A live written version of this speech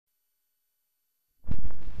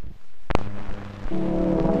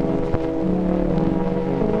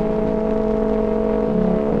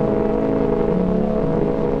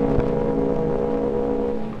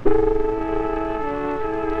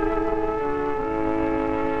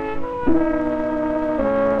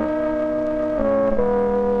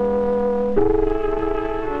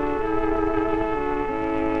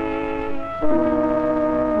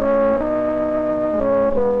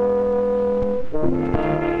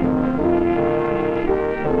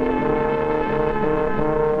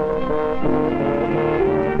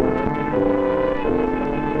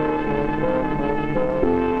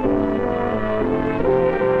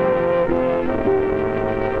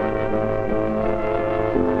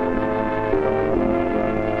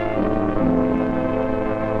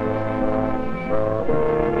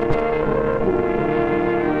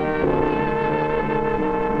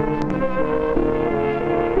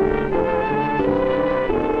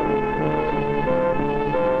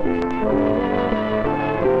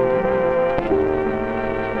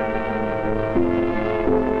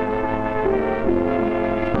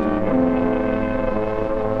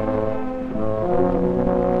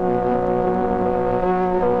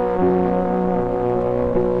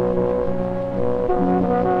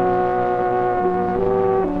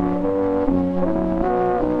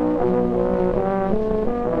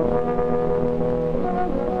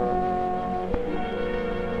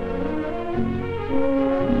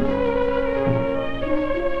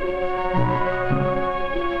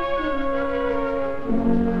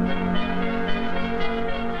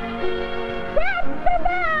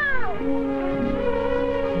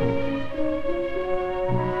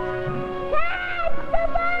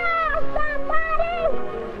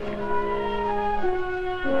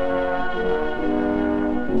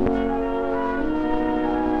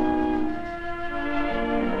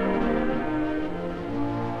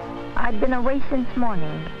I'd been away since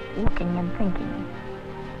morning, looking and thinking.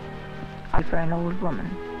 I for an old woman.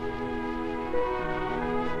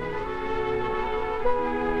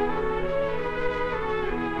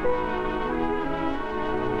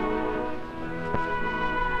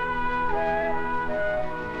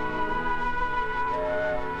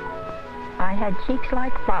 I had cheeks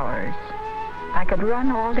like flowers. I could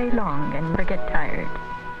run all day long and never get tired.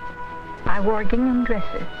 I wore gingham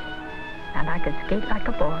dresses, and I could skate like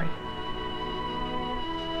a boy.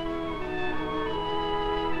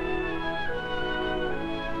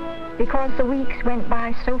 Because the weeks went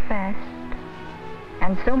by so fast,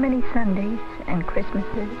 and so many Sundays and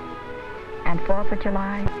Christmases and 4th of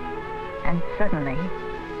July, and suddenly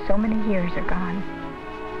so many years are gone,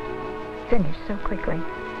 finished so quickly.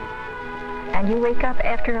 And you wake up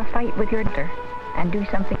after a fight with your daughter and do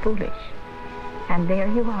something foolish, and there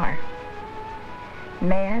you are,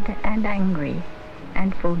 mad and angry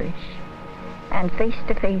and foolish, and face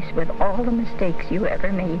to face with all the mistakes you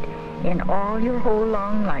ever made in all your whole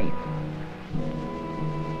long life.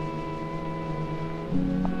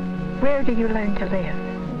 Where do you learn to live?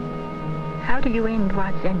 How do you end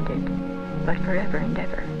what's ended, but forever and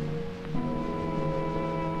ever?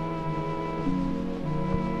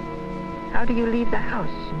 How do you leave the house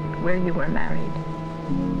where you were married?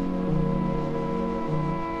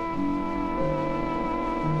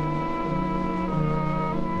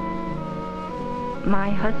 My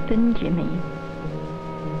husband, Jimmy.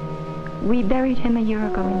 We buried him a year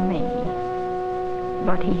ago in May,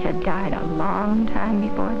 but he had died a long time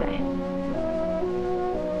before that.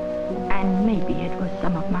 And maybe it was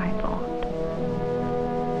some of my fault.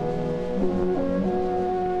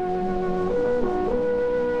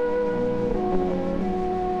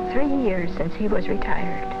 Years since he was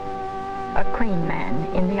retired, a crane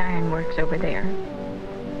man in the ironworks over there.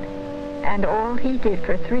 And all he did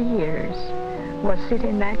for 3 years was sit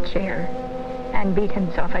in that chair and beat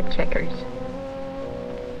himself at checkers.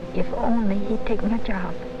 If only he'd taken a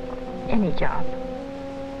job, any job.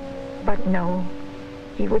 But no,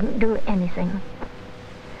 he wouldn't do anything.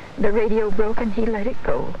 The radio broke and he let it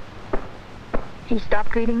go. He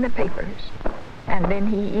stopped reading the papers, and then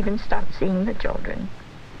he even stopped seeing the children.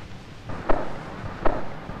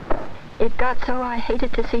 It got so I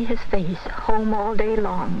hated to see his face home all day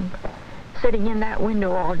long, sitting in that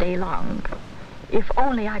window all day long. If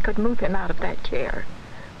only I could move him out of that chair,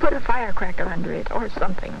 put a firecracker under it or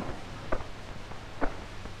something.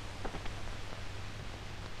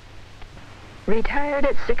 Retired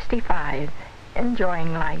at 65,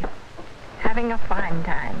 enjoying life, having a fine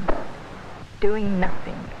time, doing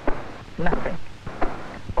nothing, nothing.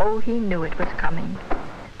 Oh, he knew it was coming,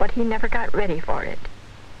 but he never got ready for it,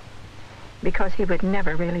 because he would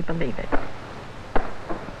never really believe it.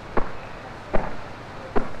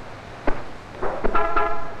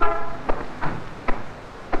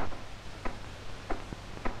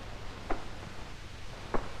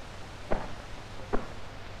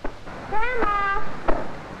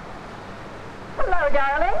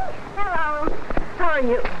 are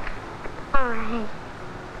you? Hi.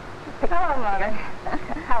 Hello, Mother.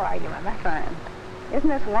 How are you, Mother? Fine. Isn't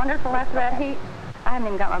this wonderful after that heat? I haven't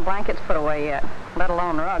even got my blankets put away yet, let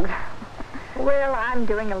alone rugs. Well, I'm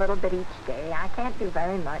doing a little bit each day. I can't do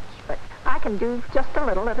very much, but I can do just a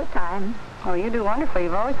little at a time. Oh, you do wonderfully.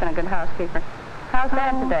 You've always been a good housekeeper. How's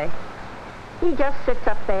Dad today? He just sits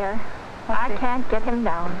up there. I he? can't get him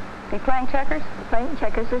down. He playing checkers? Playing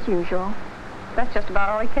checkers as usual. That's just about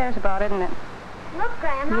all he cares about, isn't it? Look,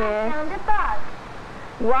 Grandma, Yes. I found a bug.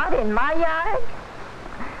 What, in my yard?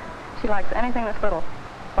 She likes anything that's little,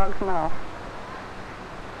 bugs and all.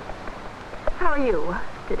 How are you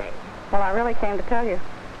today? Well, I really came to tell you.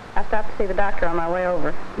 I stopped to see the doctor on my way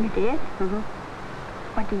over. You did? Mm-hmm.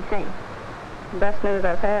 What did he say? The best news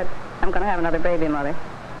I've had. I'm going to have another baby, Mother.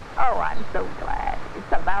 Oh, I'm so glad.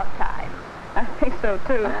 It's about time. I think so,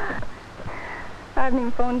 too. I haven't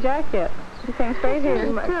even phoned Jack yet. She came straight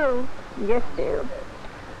here. Me too. Yes, dear.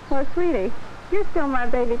 Well, sweetie, you're still my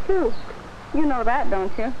baby, too. You know that,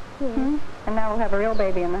 don't you? Yes. Hmm? And now we'll have a real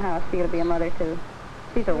baby in the house for you to be a mother, too.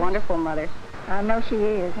 She's a wonderful mother. I know she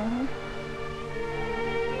is. Mm-hmm.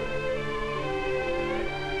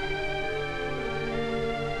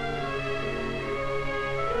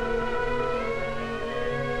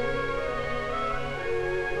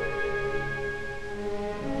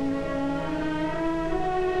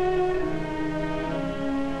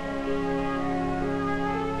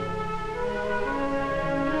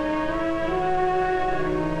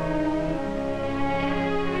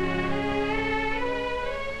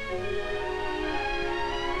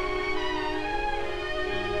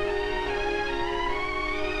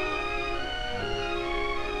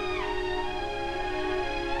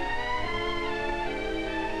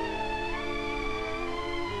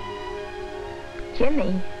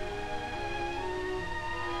 Jimmy.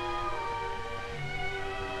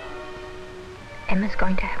 Emma's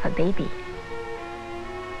going to have a baby.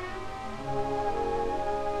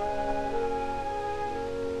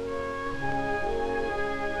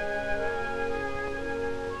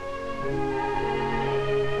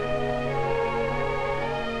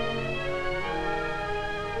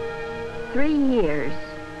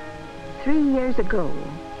 Three years ago,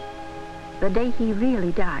 the day he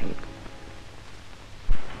really died.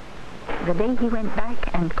 The day he went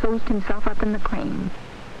back and closed himself up in the crane.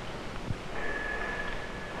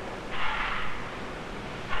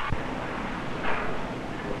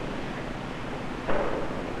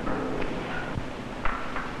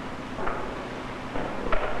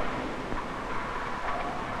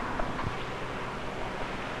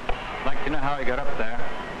 I'd like to know how he got up there.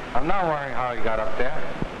 I'm not worrying how he got up there.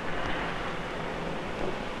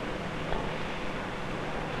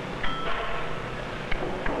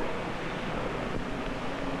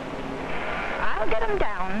 I'll get him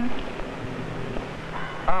down.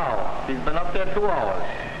 Oh, he's been up there 2 hours.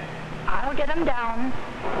 I'll get him down.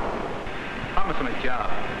 Promise him a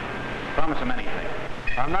job. Promise him anything.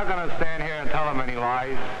 I'm not going to stand here and tell him any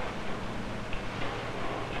lies.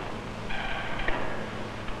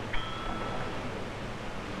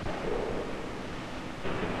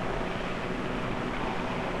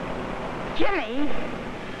 Jimmy,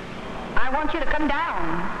 I want you to come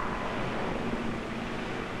down.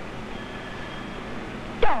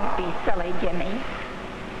 Don't be silly, Jimmy.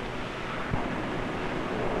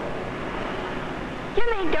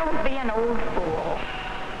 Jimmy, don't be an old fool.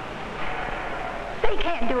 They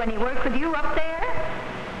can't do any work with you up there.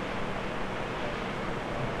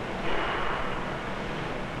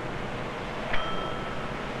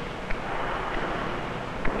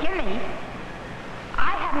 Jimmy,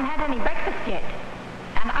 I haven't had any breakfast yet,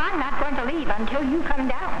 and I'm not going to leave until you come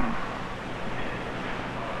down.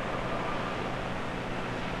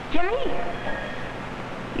 Jimmy,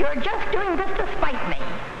 you're just doing this to spite me.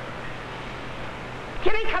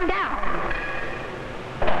 Jimmy, come down.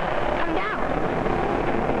 Come down.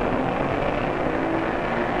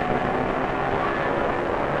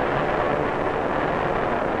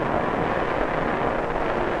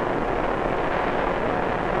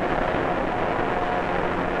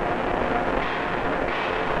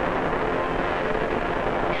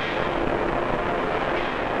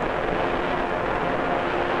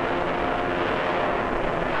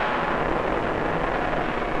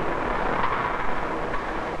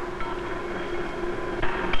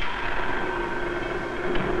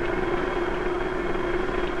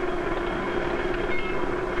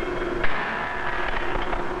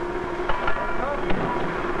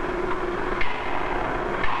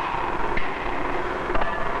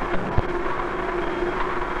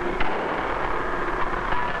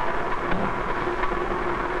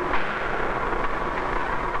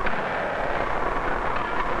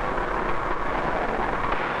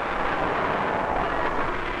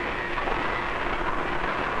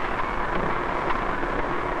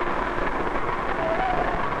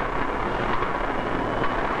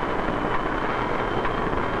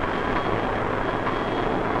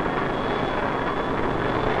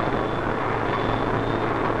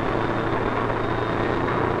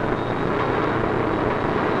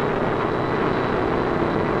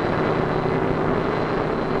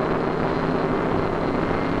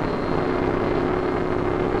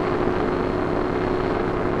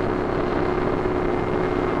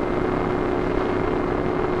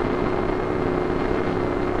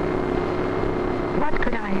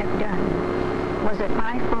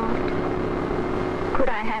 Could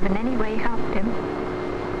I have in any way helped him,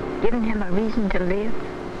 given him a reason to live,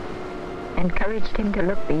 encouraged him to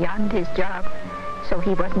look beyond his job so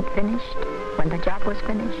he wasn't finished when the job was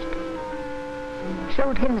finished?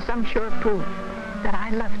 Showed him some sure proof that I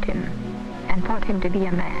loved him and thought him to be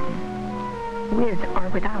a man, with or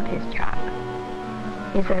without his job.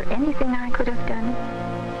 Is there anything I could have done?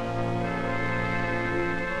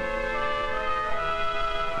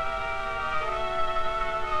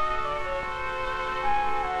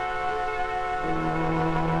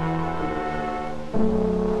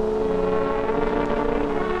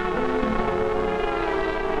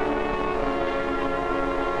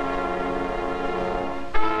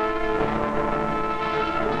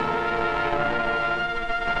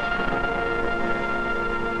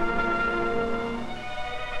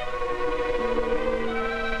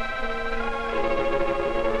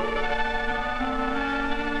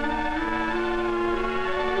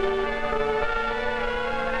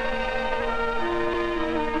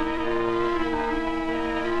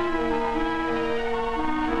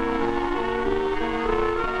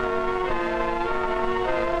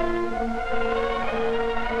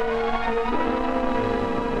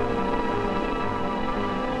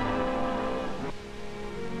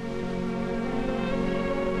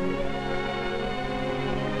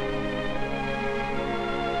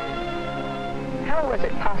 How was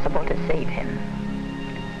it possible to save him?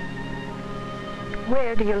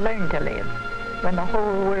 Where do you learn to live when the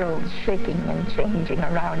whole world's shaking and changing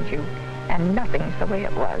around you and nothing's the way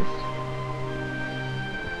it was?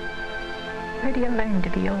 Where do you learn to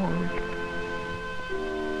be old?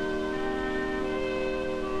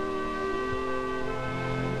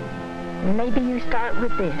 Maybe you start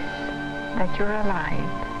with this, that you're alive,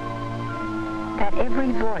 that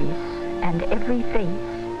every voice and every face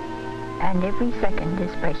and every second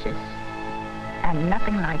is precious, and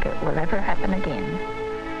nothing like it will ever happen again.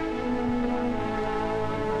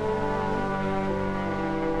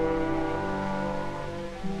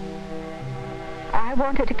 I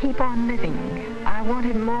wanted to keep on living. I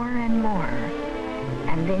wanted more and more.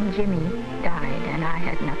 And then Jimmy died and I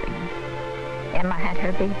had nothing. Emma had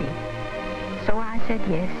her baby. So I said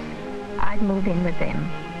yes, I'd move in with them.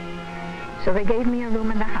 So they gave me a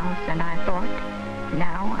room in the house and I thought,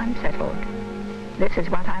 now I'm settled. This is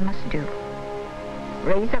what I must do.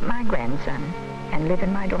 Raise up my grandson and live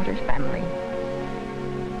in my daughter's family.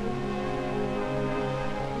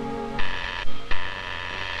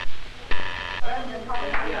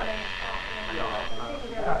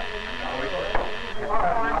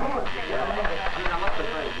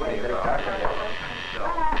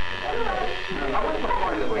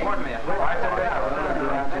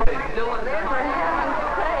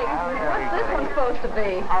 What's this one supposed to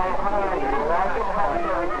be?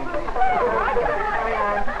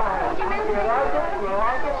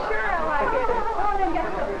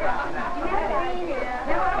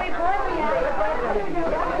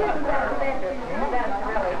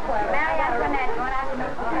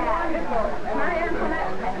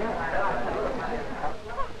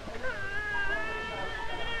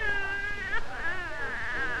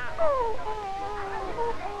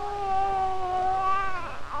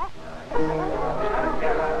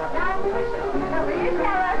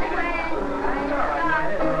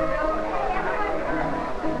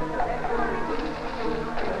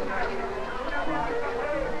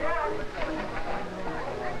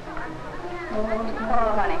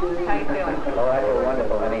 Oh, I feel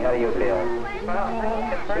wonderful, honey. How do you feel?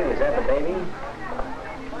 Gee, is that the baby?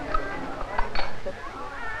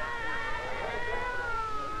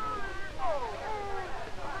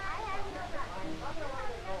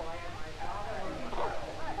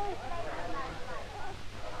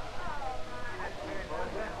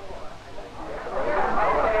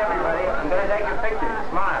 Okay, everybody, I'm going to take your pictures.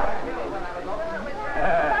 Smile.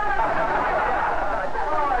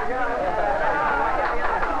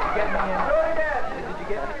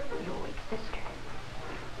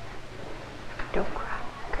 Don't cry.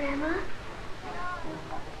 Grandma,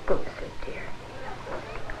 Go to sleep, dear.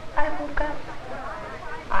 I woke up.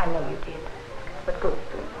 I know you did. But go to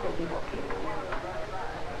sleep. We'll be okay.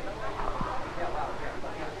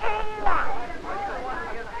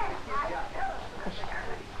 Hush,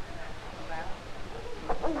 darling. Where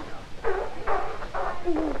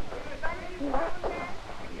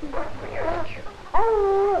are you?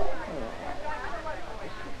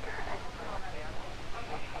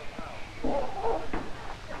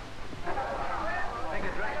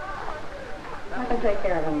 I can take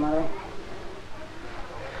care of him, Mother.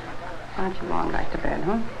 Why don't you go on back to bed,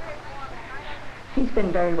 huh? He's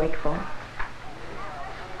been very wakeful.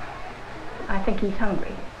 I think he's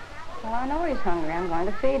hungry. Well, I know he's hungry. I'm going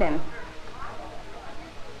to feed him.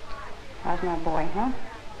 How's my boy, huh?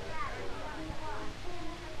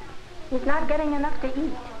 He's not getting enough to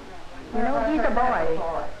eat. You know, he's a boy.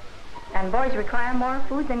 And boys require more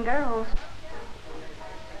food than girls.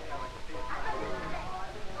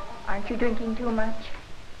 Aren't you drinking too much?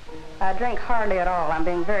 I drink hardly at all. I'm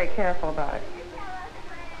being very careful about it.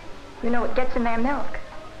 You know, it gets in their milk.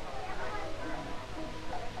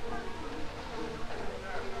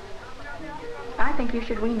 I think you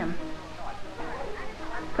should wean them.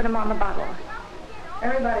 Put them on the bottle.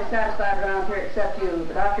 Everybody's satisfied around here except you.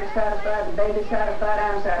 The doctor's satisfied, the baby's satisfied,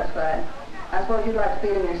 I'm satisfied. I suppose you'd like to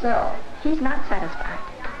feed him yourself. He's not satisfied.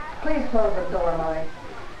 Please close the door, Mother.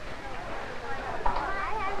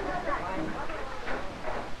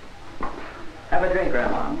 Have a drink,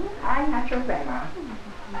 Grandma. I'm not your grandma.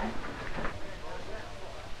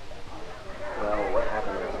 Well, what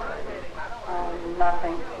happened this time? Oh,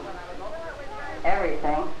 nothing.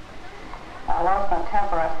 Everything. I lost my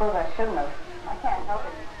temper. I suppose I shouldn't have. I can't help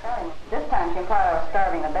it. Starving. This time she implied I was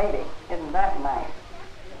starving the baby. Isn't that nice?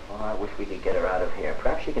 Well, I wish we could get her out of here.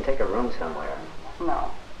 Perhaps she can take a room somewhere. No.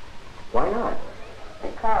 Why not?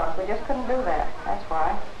 Because we just couldn't do that. That's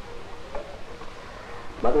why.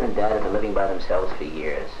 Mother and Dad have been living by themselves for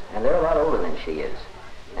years, and they're a lot older than she is.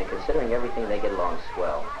 And considering everything, they get along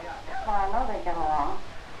swell. Well, I know they get along,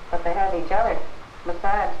 but they have each other.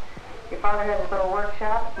 Besides, your father has his little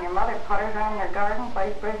workshop, and your mother putters around their garden,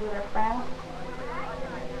 plays bridge with her friends.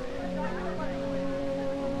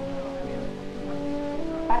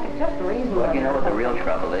 I could just reason Well, with you know her. what the real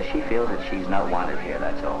trouble is? She feels that she's not wanted here,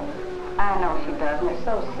 that's all. I know she does, and it's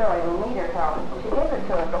so silly. We need her help. She gives it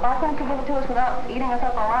to us, but why can't she give it to us without eating us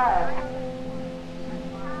up alive?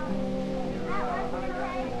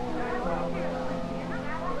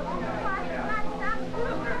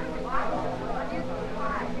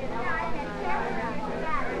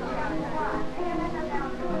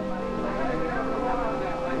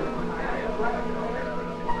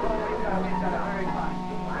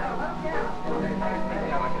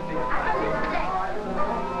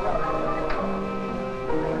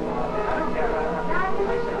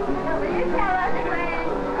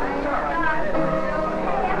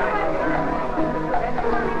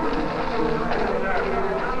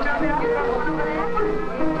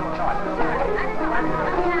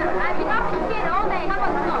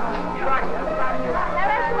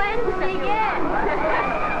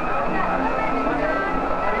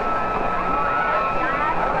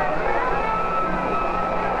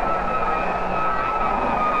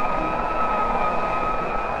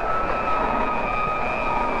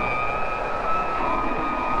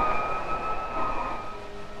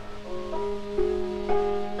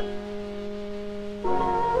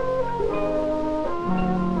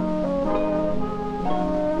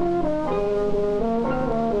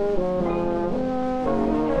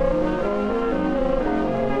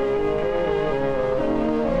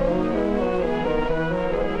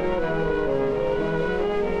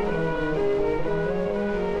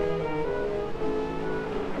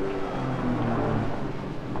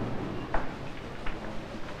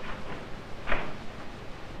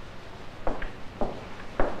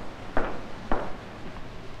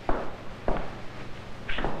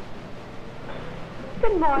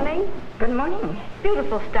 Good morning. Good morning.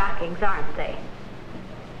 Beautiful stockings, aren't they?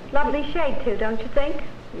 Lovely shade, too, don't you think?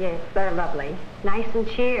 Yes, they're lovely. Nice and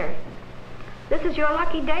sheer. This is your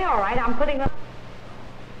lucky day, all right. I'm putting up...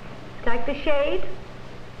 Like the shade?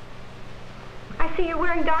 I see you're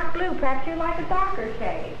wearing dark blue. Perhaps you like a darker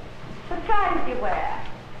shade. What size do you wear?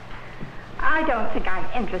 I don't think I'm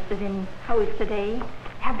interested in hose today.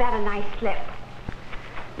 Have that a nice slip.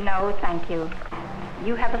 No, thank you.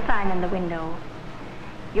 You have a sign in the window.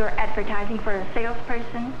 You're advertising for a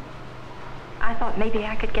salesperson? I thought maybe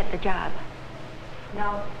I could get the job.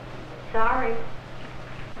 No. Sorry.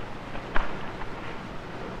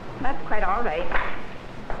 That's quite all right.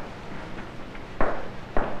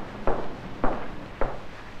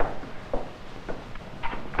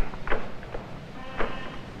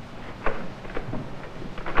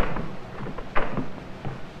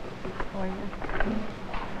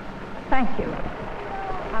 Thank you.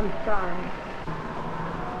 I'm sorry.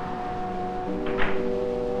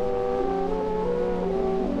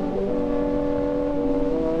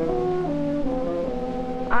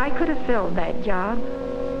 I could have filled that job.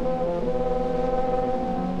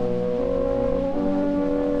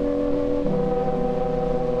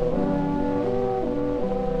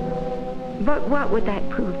 But what would that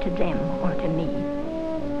prove to them or to me?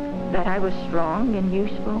 That I was strong and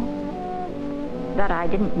useful? That I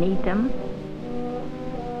didn't need them?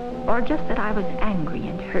 Or just that I was angry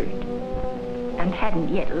and hurt?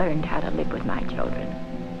 hadn't yet learned how to live with my children.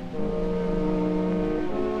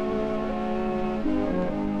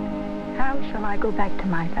 How shall I go back to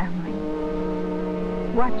my family?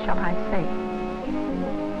 What shall I say?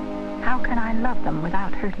 How can I love them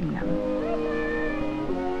without hurting them?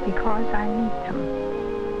 Because I need them.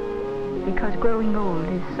 Because growing old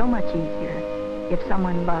is so much easier if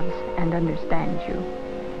someone loves and understands you.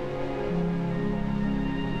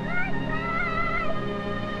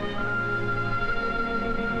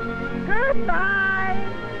 Goodbye!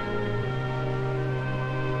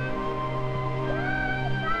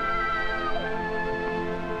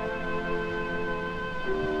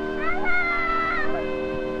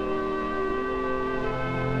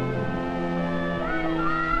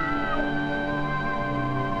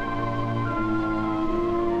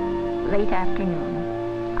 Late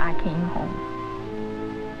afternoon, I came home.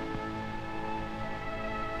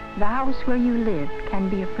 The house where you live can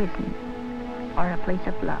be a prison or a place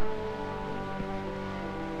of love.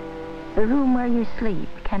 The room where you sleep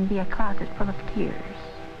can be a closet full of tears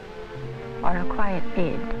or a quiet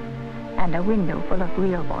bed and a window full of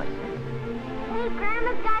real voices. Hey,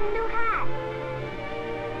 Grandma's got a new hat.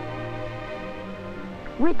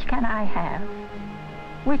 Which can I have?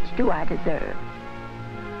 Which do I deserve?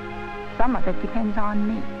 Some of it depends on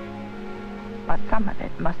me, but some of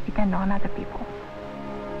it must depend on other people.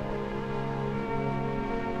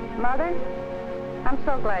 Mother, I'm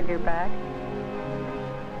so glad you're back.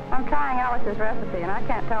 I'm trying Alice's recipe, and I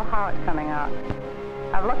can't tell how it's coming out.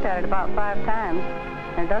 I've looked at it about 5 times,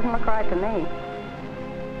 and it doesn't look right to me.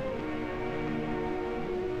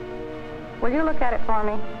 Will you look at it for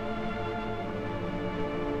me?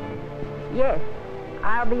 Yes,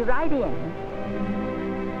 I'll be right in.